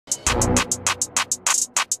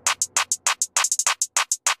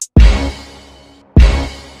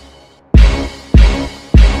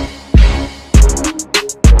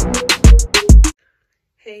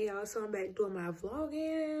y'all. So I'm back doing my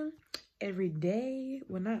vlogging every day.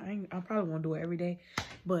 Well, I probably won't do it every day,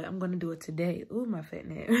 but I'm gonna do it today. Ooh, my fat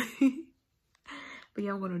neck. But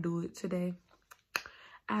yeah, I'm gonna do it today.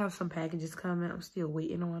 I have some packages coming. I'm still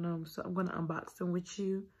waiting on them, so I'm gonna unbox them with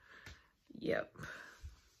you. Yep.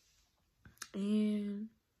 And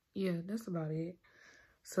yeah, that's about it.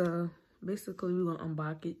 So basically, we're gonna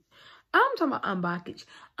unbox it. I'm talking about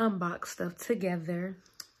unbox stuff together.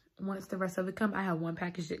 Once the rest of it come, I have one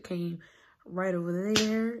package that came right over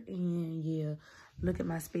there, and yeah, look at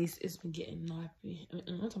my space. It's been getting nappy.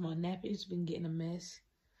 I'm talking about nappy. It's been getting a mess.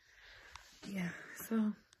 Yeah,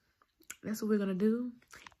 so that's what we're gonna do.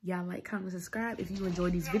 Y'all like, comment, subscribe if you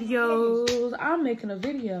enjoy these videos. I'm making a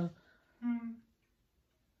video.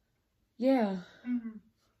 Yeah.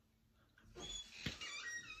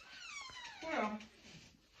 Yeah.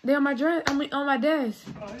 They're on my dress. I mean, on my desk.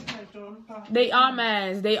 They are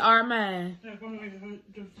mine. They are mine.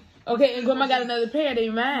 Okay, and Grandma got another pair. They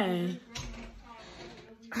mine.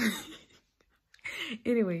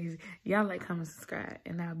 Anyways, y'all like, comment, subscribe,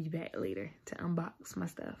 and I'll be back later to unbox my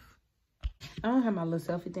stuff. I don't have my little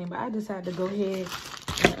selfie thing, but I decided to go ahead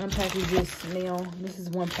and unpackage this now. This is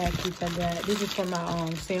one package I got. This is from my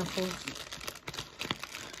samples.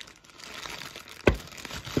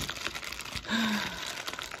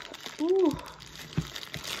 Ooh.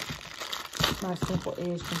 My simple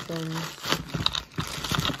edge controllers.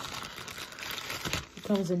 It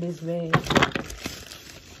comes in this bag.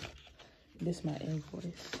 This is my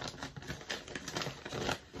invoice.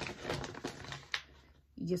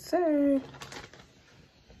 Yes, sir.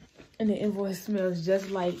 And the invoice smells just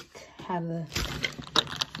like how the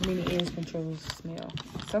mini edge controls smell.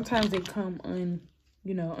 Sometimes they come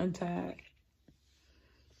untied.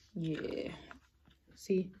 Yeah.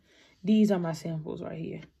 See, these are my samples right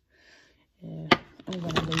here. Yeah, I'm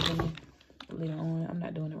gonna label them later on. I'm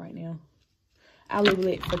not doing it right now. I'll label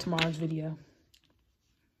it for tomorrow's video.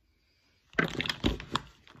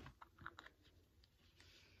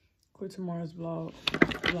 For tomorrow's vlog.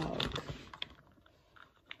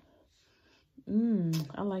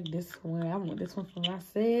 I like this one. I want this one for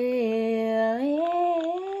myself. Yeah.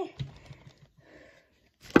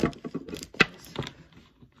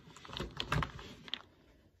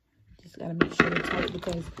 Just gotta make sure they're tight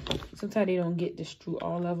because sometimes they don't get to strew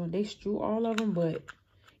all of them. They strew all of them, but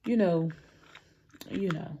you know.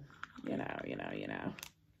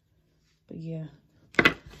 But yeah,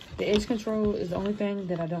 the edge control is the only thing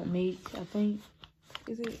that I don't make. I think,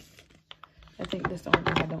 is it? I think that's the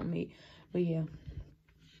only thing I don't make. But yeah,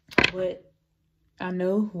 but I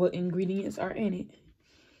know what ingredients are in it,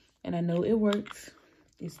 and I know it works.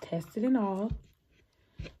 It's tested and all.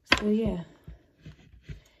 So yeah,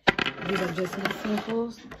 these are just my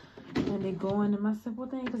samples, and they go into my simple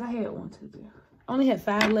thing because I had 1, 2, 3. I only had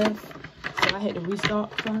 5 left, so I had to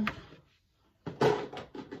restock them.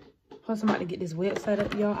 Plus, I'm about to get this website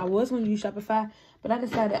up, y'all. I was going to use Shopify, but I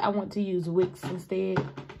decided I want to use Wix instead.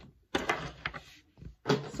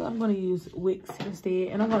 So I'm going to use Wix instead,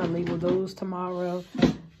 and I'm going to label those tomorrow.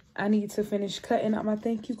 I need to finish cutting out my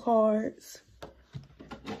thank you cards.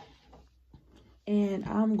 And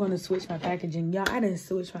I'm going to switch my packaging. Y'all, I didn't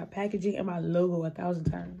switch my packaging and my logo 1,000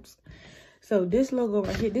 times. So this logo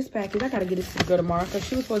right here, this package, I got to get it to the girl tomorrow because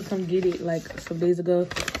she was supposed to come get it like some days ago.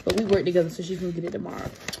 But we worked together, so she can get it tomorrow.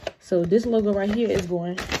 So this logo right here is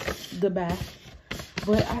going goodbye.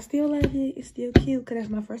 But I still like it. It's still cute because that's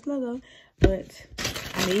my first logo. But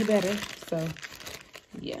I made it better. So,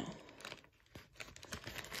 yeah.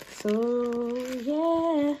 So,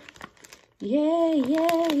 yeah.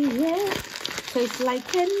 Yeah. Tastes like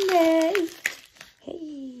candy.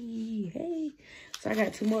 Hey. So I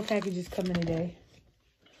got 2 more packages coming today.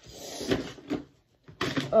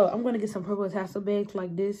 Oh, I'm going to get some purple tassel bags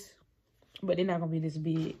like this. But they're not going to be this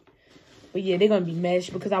big. But yeah, they're going to be mesh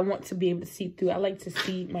because I want to be able to see through. I like to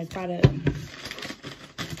see my product.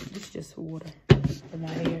 This is just water for my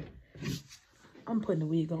hair. I'm putting the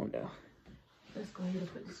wig on though. Let's go ahead and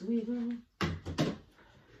put this wig on.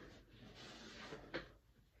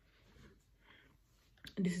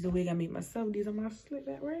 This is the wig I made myself. These are my slick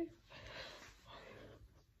back right.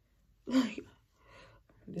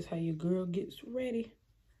 This is how your girl gets ready.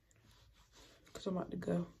 Because I'm about to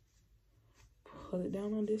go. Pull it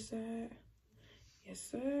down on this side. Yes,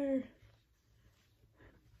 sir.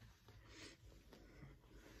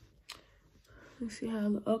 Let's see how I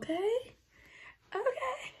look. Okay.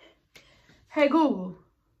 Hey, Google.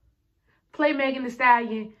 Play Megan Thee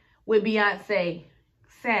Stallion with Beyonce.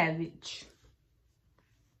 Savage.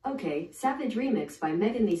 Okay, Savage Remix by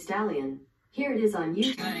Megan Thee Stallion. Here it is on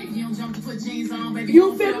YouTube. You don't jump to put jeans on, baby.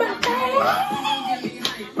 You fit my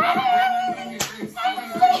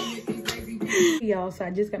y'all, so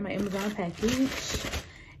I just got my Amazon package.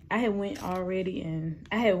 I had went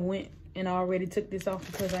and already took this off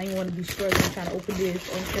because I didn't want to be struggling trying to open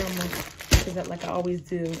this on camera, because like I always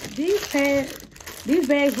do. These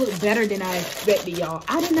bags look better than I expected, y'all.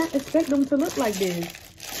 I did not expect them to look like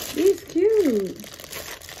this. These cute.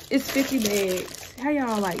 It's 50 bags. How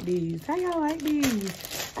y'all like these? How y'all like these?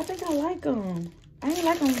 I think I like them. I didn't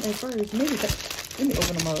like them at first. Maybe let me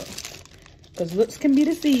open them up, because looks can be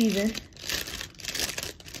deceiving.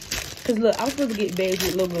 Because look, I was supposed to get bags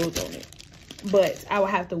with logos on it, but I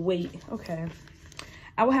would have to wait. Okay.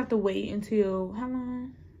 I would have to wait until, how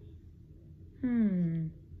long?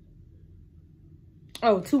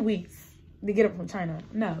 Oh, 2 weeks to get them from China.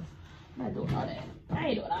 No, I'm not doing all that. I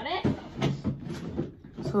ain't doing all that.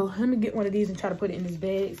 So let me get one of these and try to put it in this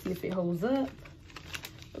bag, see if it holds up.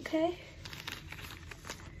 Okay.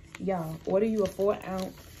 Y'all, order you a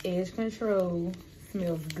 4-ounce edge control.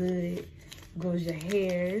 Smells good. Grows your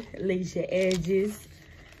hair, lays your edges.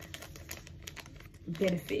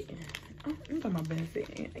 Benefit. I'm talking about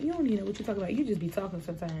benefit. You don't even know what you're talking about. You just be talking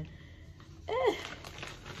sometimes.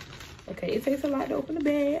 Okay, it takes a lot to open the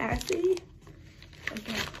bag. I see.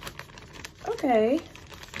 Okay. Okay.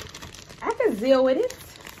 I can deal with it.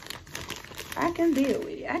 I can deal with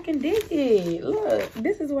it. I can dig it. Look,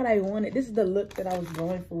 this is what I wanted. This is the look that I was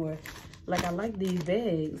going for. Like, I like these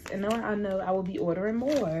bags. And now I know I will be ordering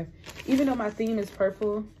more. Even though my theme is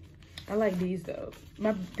purple, I like these though.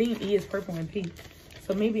 My theme is purple and pink.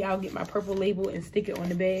 So maybe I'll get my purple label and stick it on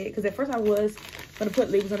the bag. Because at first I was going to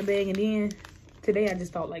put labels on the bag. And then today I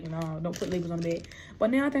just thought like, no, don't put labels on the bag.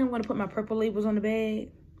 But now I think I'm going to put my purple labels on the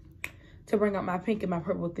bag to bring out my pink and my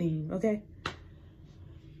purple theme. Okay?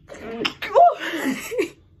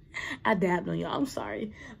 I dabbed on y'all. I'm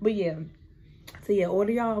sorry. But yeah. So yeah,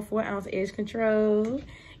 order y'all a 4-ounce edge control.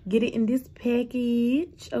 Get it in this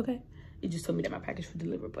package. Okay. It just told me that my package was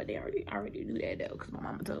delivered, but I already knew that though, because my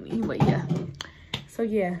mama told me. But yeah. So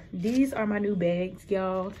yeah, these are my new bags,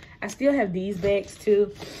 y'all. I still have these bags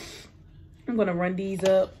too. I'm gonna run these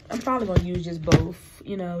up. I'm probably gonna use just both,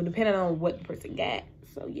 you know, depending on what the person got.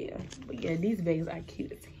 So yeah. But yeah, these bags are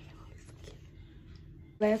cute as hell.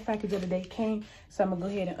 Last package of the day came, so I'm gonna go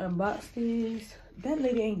ahead and unbox this. That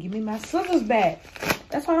lady ain't give me my scissors back.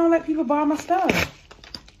 That's why I don't let people borrow my stuff.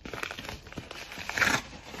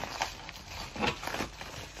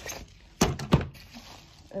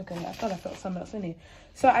 Okay, I thought I felt something else in there.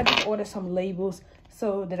 So I just ordered some labels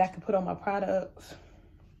so that I can put on my products.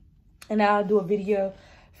 And I'll do a video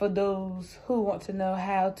for those who want to know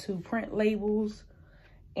how to print labels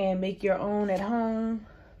and make your own at home.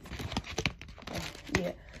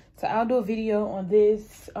 Yeah, so I'll do a video on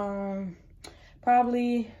this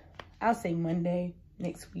probably, I'll say Monday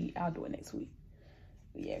next week. I'll do it next week.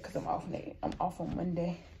 But yeah, because I'm off on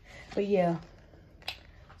Monday. But yeah,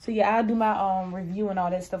 so yeah, I'll do my review and all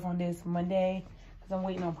that stuff on this Monday, because I'm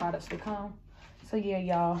waiting on products to come. So yeah,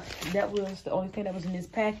 y'all, that was the only thing that was in this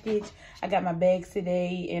package. I got my bags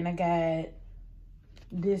today, and I got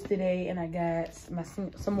this today, and I got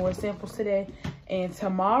some more samples today. And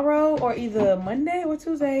tomorrow, or either Monday or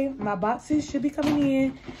Tuesday, my boxes should be coming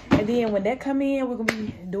in. And then when that come in, we're gonna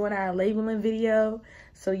be doing our labeling video.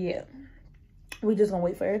 So yeah, we just gonna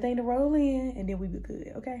wait for everything to roll in, and then we be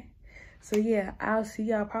good. Okay, so yeah, I'll see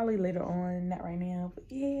y'all probably later on, not right now, but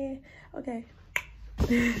yeah, okay.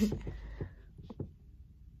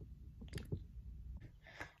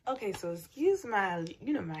 Okay, so excuse my,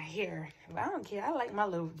 my hair. But I don't care. I like my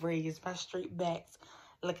little braids, my straight backs,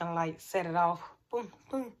 looking like set it off. Boom,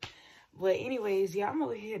 boom. But anyways, yeah, I'm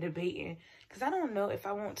over here debating, because I don't know if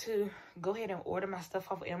I want to go ahead and order my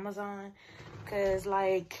stuff off of Amazon. Because,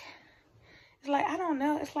 like, it's like, I don't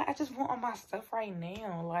know. It's like, I just want all my stuff right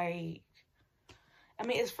now. Like, I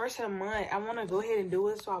mean, it's first of the month. I want to go ahead and do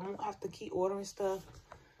it so I won't have to keep ordering stuff,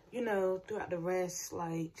 throughout the rest,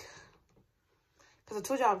 like... Because I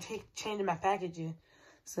told y'all I'm changing my packaging.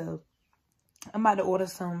 So, I'm about to order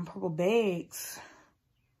some purple bags.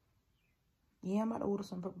 Yeah, I'm about to order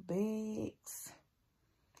some purple bags.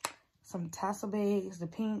 Some tassel bags, the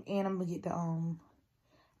pink. And I'm going to get the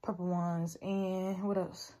purple ones. And what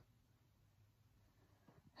else?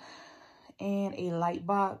 And a light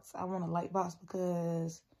box. I want a light box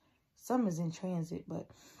because some is in transit. But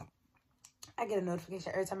I get a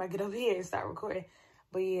notification every time I get over here and start recording.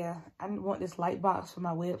 But yeah, I want this light box for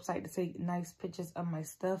my website to take nice pictures of my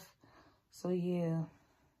stuff. So yeah.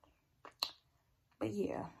 But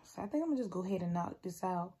yeah, so I think I'm gonna just go ahead and knock this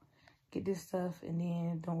out. Get this stuff, and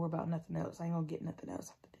then don't worry about nothing else. I ain't gonna get nothing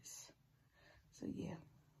else after this. So yeah.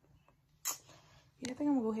 Yeah, I think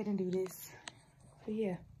I'm gonna go ahead and do this. But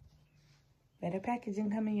yeah. Better packaging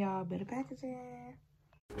coming, y'all. Better packaging.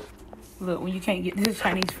 Look, when you can't get this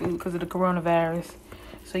Chinese food because of the coronavirus,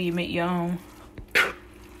 so you make your own.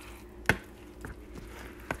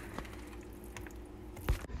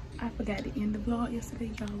 I forgot to end the vlog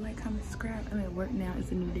yesterday. Y'all like, comment, subscribe. I'm at work now.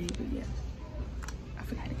 It's a new day, but yeah.